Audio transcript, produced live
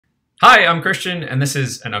Hi, I'm Christian, and this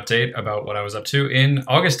is an update about what I was up to in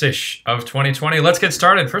August-ish of 2020. Let's get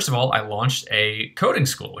started. First of all, I launched a coding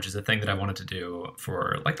school, which is a thing that I wanted to do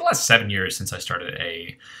for like the last 7 years since I started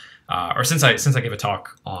since I gave a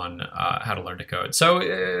talk on how to learn to code. So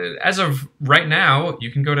as of right now, you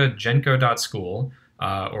can go to Genco.School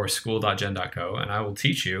or school.gen.co, and I will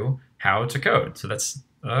teach you how to code. So that's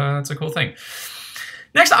a cool thing.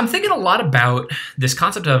 Next, I'm thinking a lot about this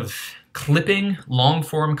concept of clipping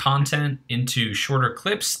long-form content into shorter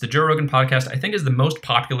clips. The Joe Rogan podcast, I think, is the most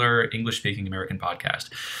popular English-speaking American podcast.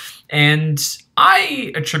 And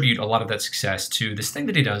I attribute a lot of that success to this thing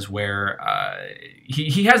that he does where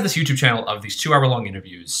he has this YouTube channel of these 2-hour-long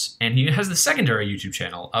interviews, and he has the secondary YouTube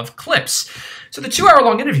channel of clips. So the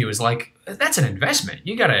 2-hour-long interview is like, that's an investment.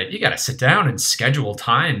 You gotta sit down and schedule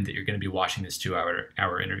time that you're gonna be watching this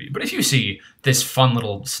 2-hour interview. But if you see this fun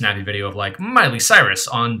little snappy video of like Miley Cyrus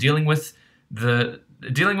on dealing with the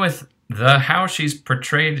how she's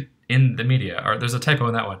portrayed in the media, or there's a typo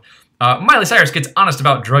in that one. Miley Cyrus gets honest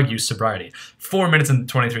about drug use sobriety. 4 minutes and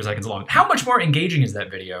 23 seconds long. How much more engaging is that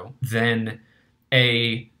video than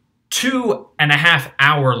a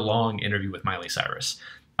 2.5-hour long interview with Miley Cyrus?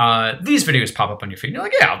 These videos pop up on your feed, and you're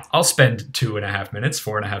like, yeah, I'll spend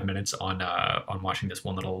 4.5 minutes on watching this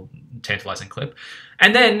one little tantalizing clip.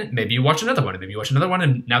 And then maybe you watch another one, and maybe you watch another one,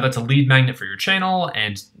 and now that's a lead magnet for your channel,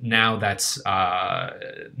 and now that's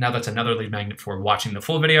another lead magnet for watching the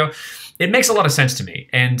full video. It makes a lot of sense to me,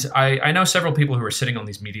 and I know several people who are sitting on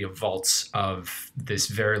these media vaults of this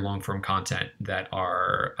very long-form content that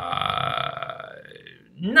are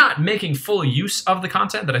not making full use of the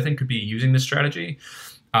content that I think could be using this strategy.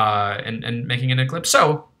 And making it a clip.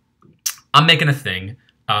 So I'm making a thing.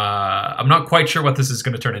 I'm not quite sure what this is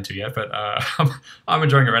going to turn into yet, but I'm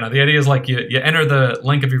enjoying it right now. The idea is like you enter the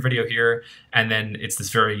link of your video here, and then it's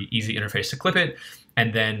this very easy interface to clip it.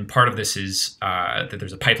 And then part of this is that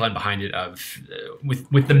there's a pipeline behind it of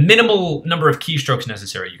with the minimal number of keystrokes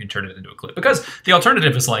necessary, you can turn it into a clip. Because the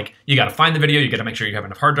alternative is like, you got to find the video, you got to make sure you have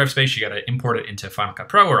enough hard drive space, you got to import it into Final Cut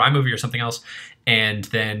Pro or iMovie or something else, and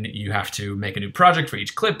then you have to make a new project for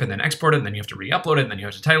each clip and then export it, and then you have to re-upload it, and then you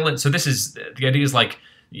have to title it. So this is, the idea is like,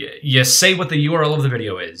 you say what the URL of the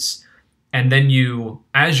video is, and then you,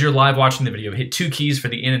 as you're live watching the video, hit 2 keys for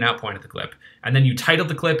the in and out point of the clip. And then you title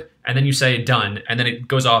the clip, and then you say done, and then it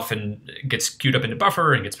goes off and gets queued up into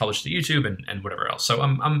Buffer and gets published to YouTube and whatever else. So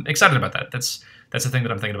I'm excited about that. That's the thing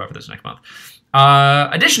that I'm thinking about for this next month.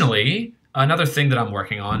 Additionally, another thing that I'm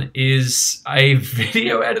working on is a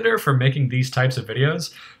video editor for making these types of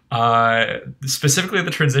videos. Specifically,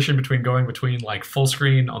 the transition between like full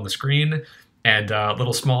screen on the screen and a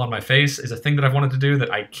little small on my face is a thing that I've wanted to do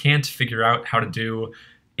that I can't figure out how to do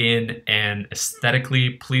in an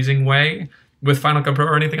aesthetically pleasing way with Final Cut Pro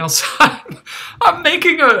or anything else. I'm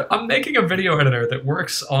making a video editor that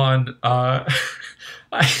works on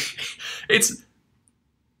it's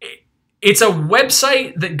a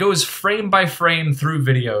website that goes frame by frame through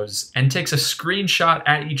videos and takes a screenshot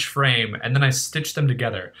at each frame, and then I stitch them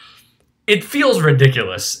together. It feels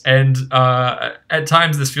ridiculous, and at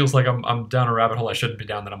times this feels like I'm down a rabbit hole I shouldn't be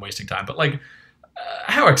down, that I'm wasting time. But like,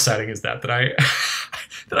 how exciting is that I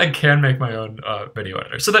that I can make my own video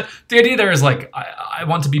editor? So the idea there is like, I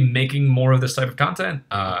want to be making more of this type of content.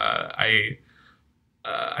 I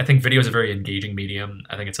think video is a very engaging medium.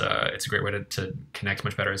 I think it's a great way to connect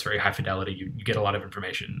much better. It's very high fidelity. You get a lot of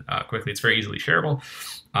information quickly. It's very easily shareable,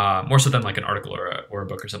 more so than like an article or a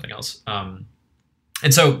book or something else.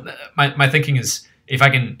 And so my thinking is, if I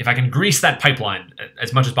can grease that pipeline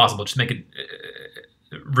as much as possible, just make it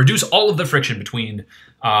reduce all of the friction between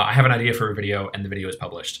I have an idea for a video and the video is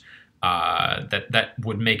published. That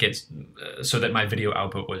would make it so that my video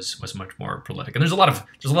output was much more prolific. And there's a lot of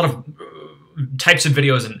types of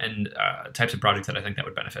videos and types of projects that I think that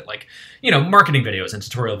would benefit, like, marketing videos and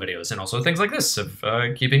tutorial videos, and also things like this of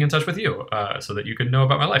keeping in touch with you so that you can know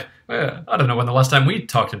about my life. I don't know when the last time we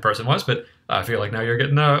talked in person was, but I feel like now you're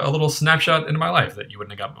getting a little snapshot into my life that you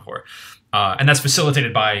wouldn't have gotten before. And that's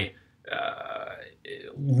facilitated by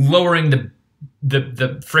lowering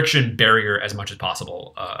the friction barrier as much as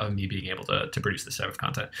possible of me being able to produce this type of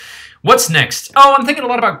content. What's next? Oh, I'm thinking a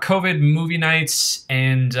lot about COVID movie nights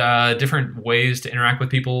and different ways to interact with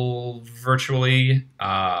people virtually.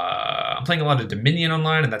 I'm playing a lot of Dominion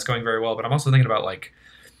online, and that's going very well, but I'm also thinking about like,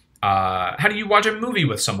 how do you watch a movie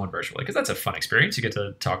with someone virtually? Because that's a fun experience. You get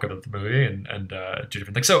to talk about the movie and do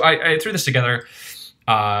different things. So I threw this together.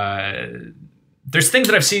 There's things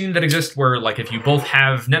that I've seen that exist where, like, if you both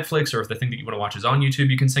have Netflix or if the thing that you want to watch is on YouTube,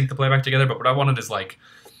 you can sync the playback together. But what I wanted is, like,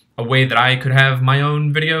 a way that I could have my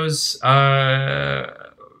own videos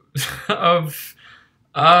of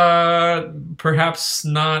Perhaps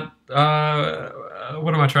not.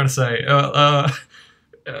 What am I trying to say?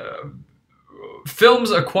 Films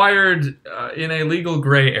acquired in a legal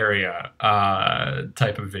gray area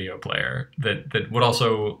type of video player that would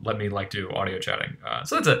also let me like do audio chatting.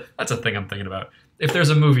 So that's a thing I'm thinking about. If there's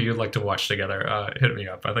a movie you'd like to watch together, hit me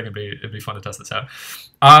up. I think it'd be fun to test this out.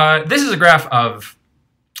 This is a graph of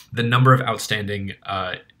the number of outstanding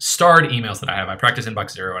starred emails that I have. I practice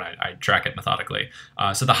inbox zero and I track it methodically.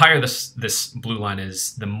 So the higher this blue line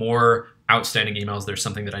is, the more outstanding emails there's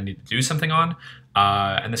something that I need to do something on.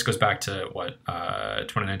 And this goes back to what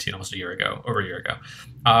 2019, almost over a year ago.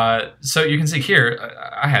 So you can see here,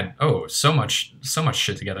 I had so much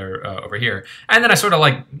shit together over here, and then I sort of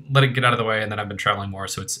like let it get out of the way, and then I've been traveling more,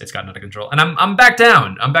 so it's gotten out of control. And I'm back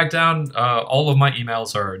down. All of my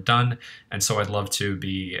emails are done, and so I'd love to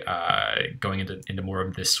be going into more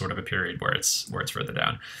of this sort of a period where it's further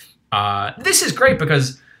down. This is great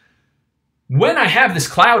because when I have this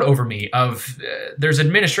cloud over me of there's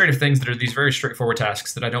administrative things that are these very straightforward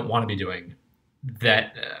tasks that I don't want to be doing,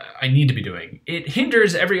 that I need to be doing, it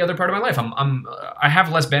hinders every other part of my life. I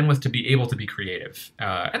have less bandwidth to be able to be creative,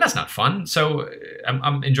 and that's not fun. So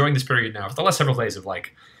I'm enjoying this period now for the last several days of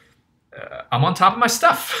like I'm on top of my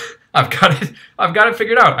stuff. I've got it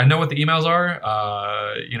figured out. I know what the emails are.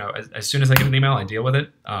 As soon as I get an email, I deal with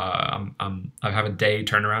it. I have a day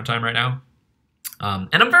turnaround time right now.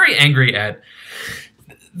 And I'm very angry at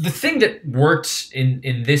the thing that worked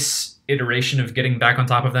in this iteration of getting back on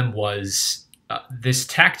top of them was this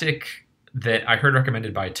tactic that I heard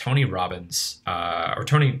recommended by Tony Robbins,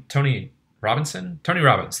 Tony Robbins,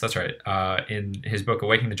 that's right, in his book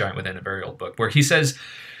Awakening the Giant Within, a very old book, where he says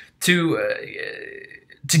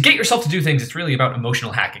to get yourself to do things, it's really about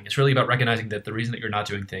emotional hacking. It's really about recognizing that the reason that you're not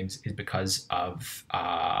doing things is because of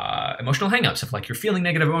emotional hangups, of like you're feeling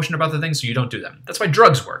negative emotion about the things, so you don't do them. That's why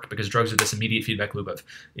drugs work, because drugs are this immediate feedback loop of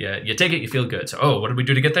you take it, you feel good. So, what did we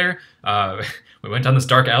do to get there? We went down this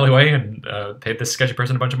dark alleyway and paid this sketchy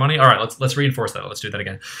person a bunch of money. All right, let's reinforce that. Let's do that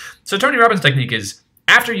again. So Tony Robbins' technique is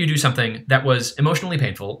after you do something that was emotionally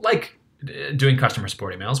painful, like doing customer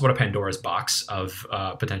support emails, what a Pandora's box of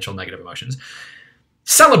potential negative emotions.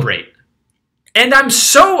 Celebrate. And I'm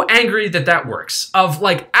so angry that works. Of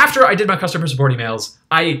like, after I did my customer support emails,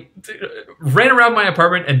 I ran around my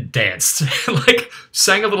apartment and danced. Like,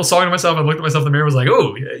 sang a little song to myself and looked at myself in the mirror and was like,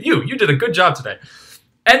 oh, you did a good job today.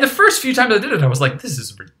 And the first few times I did it, I was like, this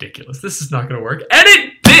is ridiculous. This is not going to work. And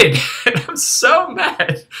it did. And I'm so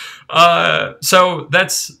mad. So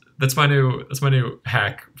that's my new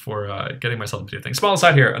hack for getting myself to do things. Small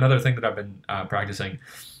aside here, another thing that I've been practicing.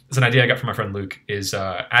 It's an idea I got from my friend Luke, is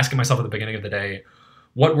asking myself at the beginning of the day,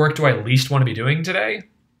 what work do I least want to be doing today?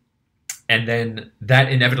 And then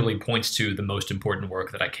that inevitably points to the most important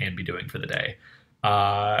work that I can be doing for the day.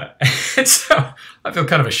 And so I feel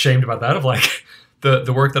kind of ashamed about that, of like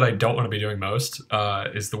the work that I don't want to be doing most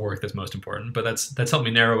is the work that's most important. But that's helped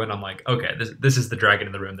me narrow in on like, okay, this is the dragon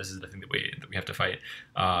in the room. This is the thing that we have to fight.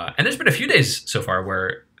 And there's been a few days so far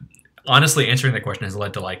where honestly answering that question has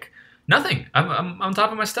led to like, nothing. I'm on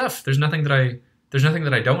top of my stuff. There's nothing that I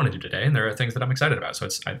don't want to do today, and there are things that I'm excited about. So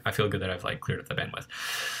I feel good that I've like cleared up the bandwidth.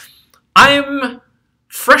 I'm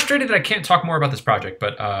frustrated that I can't talk more about this project,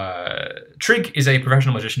 but Trigg is a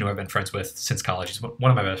professional magician who I've been friends with since college. He's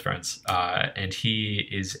one of my best friends, and he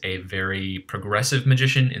is a very progressive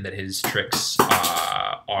magician in that his tricks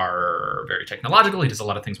are very technological. He does a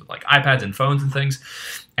lot of things with like iPads and phones and things.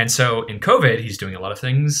 And so in COVID, he's doing a lot of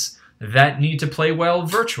things that need to play well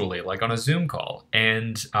virtually, like on a Zoom call.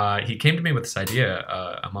 And he came to me with this idea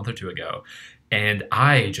a month or two ago, and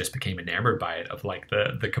I just became enamored by it, of like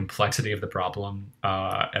the complexity of the problem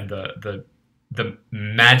and the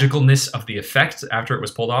magicalness of the effect after it was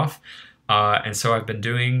pulled off. And so I've been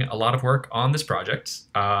doing a lot of work on this project,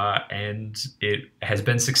 and it has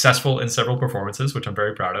been successful in several performances, which I'm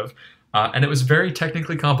very proud of. And it was very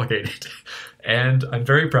technically complicated, and I'm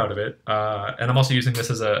very proud of it. And I'm also using this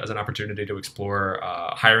as an opportunity to explore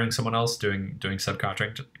hiring someone else, doing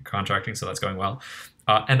subcontracting, so that's going well.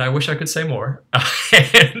 And I wish I could say more,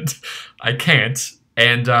 and I can't.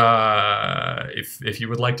 And if you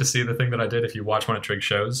would like to see the thing that I did, if you watch one of Trigg's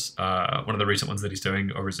shows, one of the recent ones that he's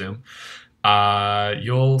doing over Zoom,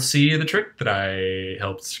 you'll see the trick that I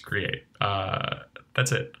helped create.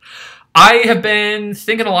 That's it. I have been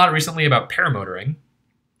thinking a lot recently about paramotoring,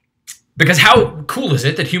 because how cool is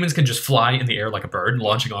it that humans can just fly in the air like a bird,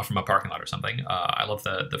 launching off from a parking lot or something? I love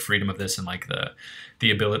the freedom of this, and like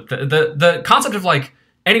the ability, the concept of like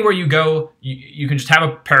anywhere you go, you can just have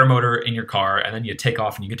a paramotor in your car, and then you take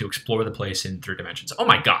off and you get to explore the place in 3 dimensions. Oh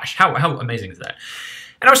my gosh, how amazing is that?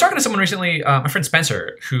 And I was talking to someone recently, my friend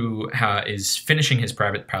Spencer, who is finishing his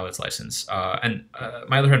private pilot's license, and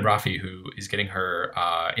my other friend Rafi, who is getting her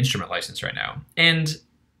instrument license right now, and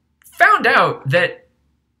found out that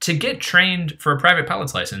to get trained for a private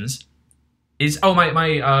pilot's license is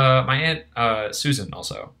my aunt Susan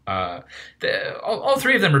also. All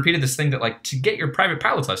three of them repeated this thing that like to get your private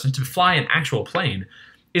pilot's license to fly an actual plane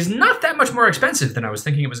is not that much more expensive than I was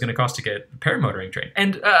thinking it was going to cost to get paramotoring trained.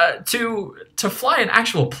 And to fly an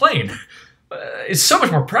actual plane is so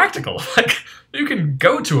much more practical. Like you can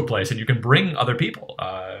go to a place and you can bring other people,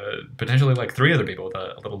 potentially like 3 other people with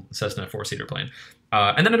a little Cessna 4-seater plane.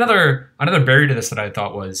 And then another barrier to this that I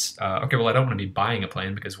thought was, okay, well, I don't want to be buying a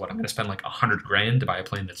plane because I'm going to spend like $100,000 to buy a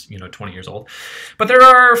plane that's 20 years old. But there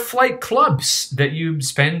are flight clubs that you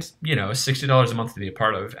spend $60 a month to be a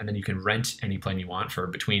part of, and then you can rent any plane you want for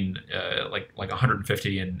between like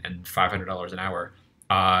 $150 and $500 an hour.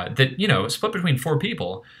 That split between 4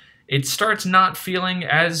 people. It starts not feeling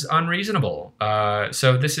as unreasonable.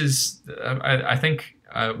 So this is, I think,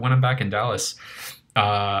 when I'm back in Dallas,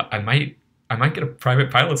 I might get a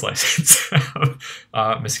private pilot's license.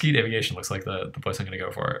 Mesquite Aviation looks like the place I'm going to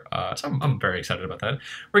go for. So I'm very excited about that.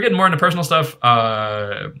 We're getting more into personal stuff.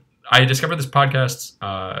 I discovered this podcast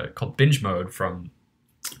called Binge Mode from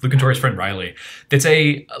Luke and Tori's friend Riley. It's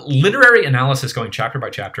a literary analysis going chapter by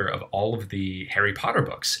chapter of all of the Harry Potter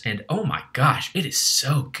books. And oh my gosh, it is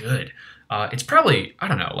so good. It's probably, I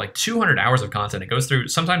don't know, like 200 hours of content. It goes through,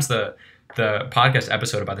 sometimes the podcast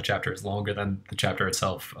episode about the chapter is longer than the chapter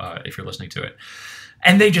itself, if you're listening to it.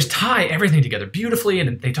 And they just tie everything together beautifully,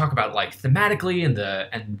 and they talk about like thematically and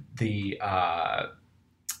the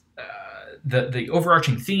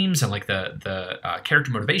overarching themes and like the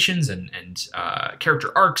character motivations and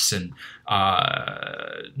character arcs and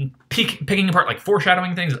picking apart like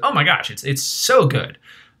foreshadowing things. Oh my gosh, it's so good.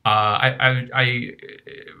 I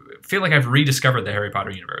feel like I've rediscovered the Harry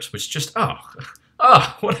Potter universe, which just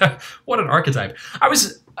what an archetype. I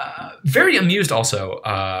was very amused also.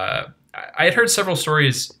 I had heard several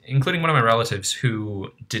stories, including one of my relatives, who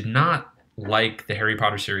did not like the Harry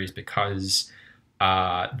Potter series because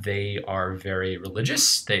they are very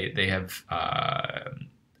religious. They have,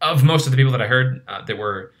 of most of the people that I heard that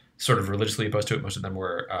were sort of religiously opposed to it, most of them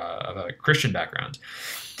were of a Christian background.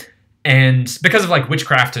 And because of like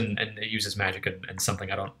witchcraft and it uses magic and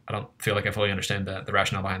something, I don't feel like I fully understand the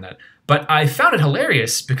rationale behind that. But I found it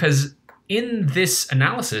hilarious because in this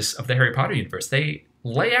analysis of the Harry Potter universe, they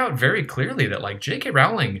lay out very clearly that like J.K.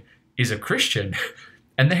 Rowling is a Christian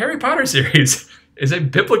and the Harry Potter series is a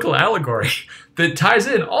biblical allegory that ties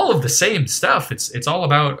in all of the same stuff. It's all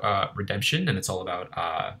about redemption, and it's all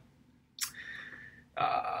about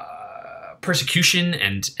persecution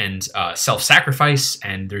and self-sacrifice,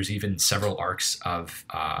 and there's even several arcs of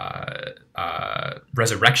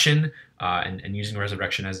resurrection and using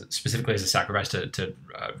resurrection as specifically as a sacrifice to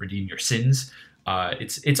redeem your sins.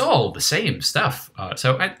 It's all the same stuff.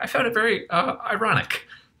 So I found it very ironic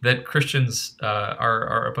that Christians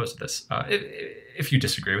are opposed to this. If you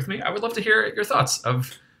disagree with me, I would love to hear your thoughts.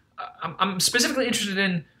 I'm specifically interested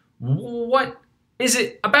in what is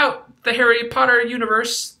it about the Harry Potter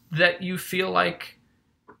universe that you feel like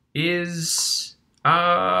is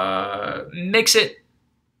makes it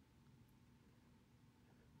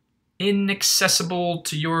inaccessible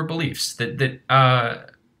to your beliefs?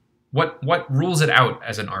 What rules it out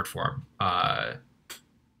as an art form?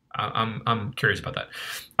 I'm curious about that.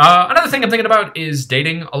 Another thing I'm thinking about is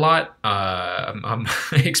dating a lot. I'm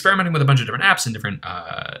experimenting with a bunch of different apps and different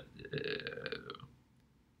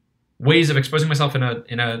ways of exposing myself in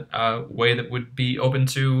a way that would be open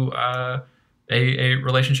to a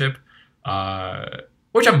relationship,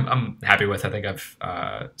 which I'm happy with. I think I've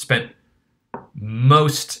spent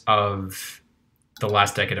most of the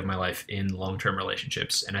last decade of my life in long-term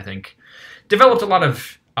relationships, and I think developed a lot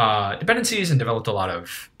of dependencies and developed a lot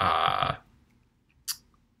of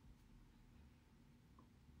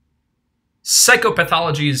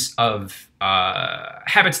psychopathologies of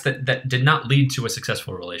habits that did not lead to a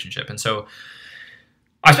successful relationship. And so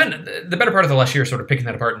I spent the better part of the last year sort of picking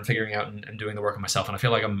that apart and figuring out and doing the work on myself. And I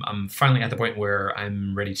feel like I'm finally at the point where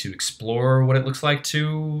I'm ready to explore what it looks like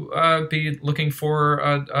to be looking for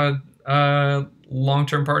a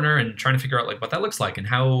long-term partner and trying to figure out like what that looks like and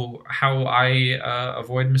how I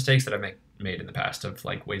avoid mistakes that I've made in the past, of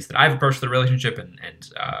like ways that I've approached the relationship and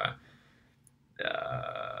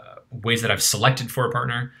ways that I've selected for a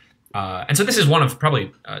partner. And so this is one of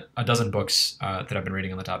probably a dozen books that I've been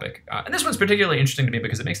reading on the topic. And this one's particularly interesting to me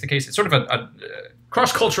because it makes the case, it's sort of a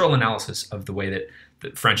cross-cultural analysis of the way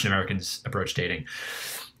that French and Americans approach dating.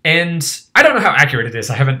 And I don't know how accurate it is.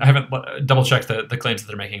 I haven't double checked the claims that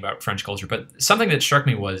they're making about French culture, but something that struck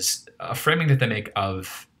me was a framing that they make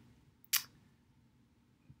of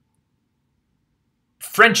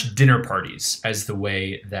French dinner parties as the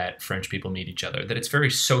way that French people meet each other. That it's very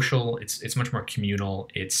social. It's much more communal.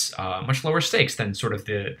 It's much lower stakes than sort of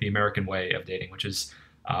the American way of dating, which is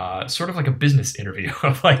sort of like a business interview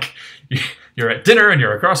of like you're at dinner and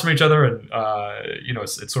you're across from each other, and you know,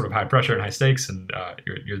 it's sort of high pressure and high stakes, and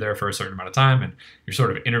you're there for a certain amount of time, and you're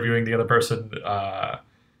sort of interviewing the other person.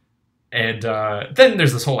 And then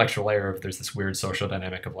there's this whole extra layer of there's this weird social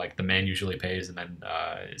dynamic of like the man usually pays, and then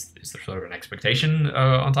is there sort of an expectation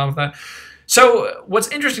on top of that? So what's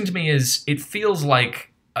interesting to me is it feels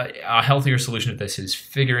like a healthier solution to this is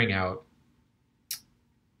figuring out.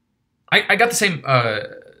 I got the same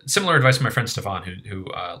similar advice from my friend Stefan, who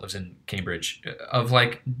lives in Cambridge, of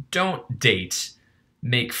like, don't date,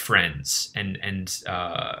 make friends, and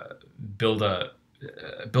build a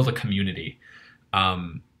community.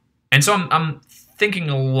 And so I'm thinking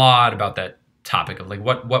a lot about that topic of like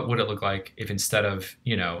what would it look like if instead of,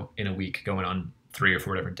 you know, in a week going on 3 or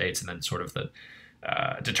 4 different dates and then sort of the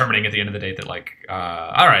determining at the end of the date that like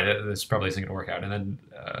all right, this probably isn't going to work out, and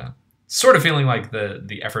then sort of feeling like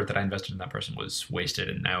the effort that I invested in that person was wasted,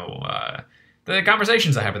 and now the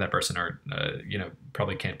conversations I have with that person are you know,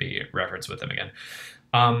 probably can't be referenced with them again.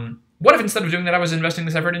 What if instead of doing that I was investing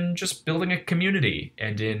this effort in just building a community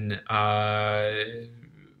and in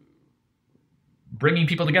bringing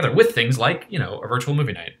people together with things like, you know, a virtual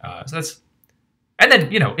movie night. So that's, and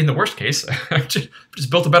then, you know, in the worst case,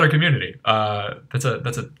 just built a better community. That's a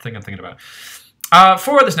thing I'm thinking about.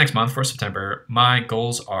 For this next month, for September, my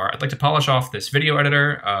goals are, I'd like to polish off this video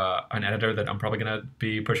editor, an editor that I'm probably going to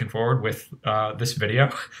be pushing forward with this video.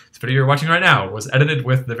 This video you're watching right now was edited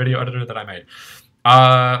with the video editor that I made.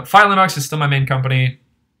 Fileinbox is still my main company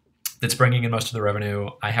that's bringing in most of the revenue.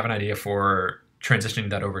 I have an idea for transitioning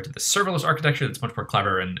that over to the serverless architecture that's much more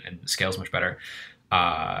clever and scales much better.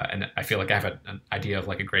 And I feel like I have an idea of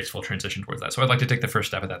like a graceful transition towards that. So I'd like to take the first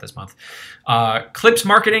step of that this month.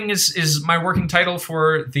 Clips.Marketing is my working title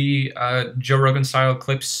for the Joe Rogan-style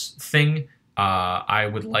Clips thing. I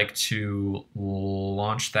would like to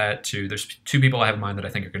launch that to, there's 2 people I have in mind that I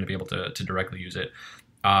think are going to be able to directly use it.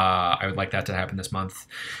 I would like that to happen this month.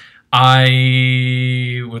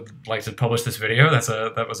 I would like to publish this video.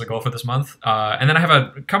 That was a goal for this month. And then I have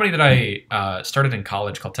a company that I started in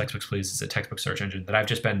college called Textbooks Please. It's a textbook search engine that I've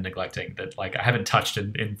just been neglecting, that like I haven't touched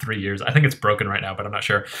in 3 years. I think it's broken right now, but I'm not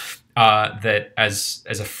sure. That as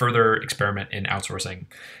a further experiment in outsourcing,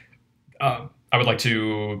 I would like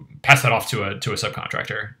to pass that off to a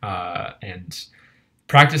subcontractor and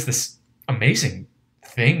practice this amazing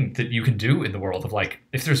thing that you can do in the world of like,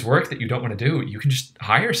 if there's work that you don't want to do, you can just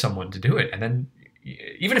hire someone to do it. And then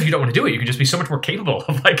even if you don't want to do it, you can just be so much more capable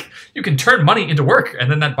of like, you can turn money into work,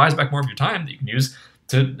 and then that buys back more of your time that you can use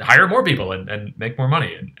to hire more people and make more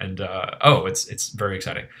money. And oh, it's very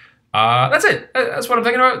exciting. That's it. That's what I'm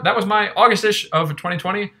thinking about. That was my August-ish of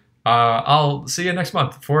 2020. I'll see you next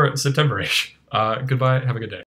month for September-ish. Goodbye. Have a good day.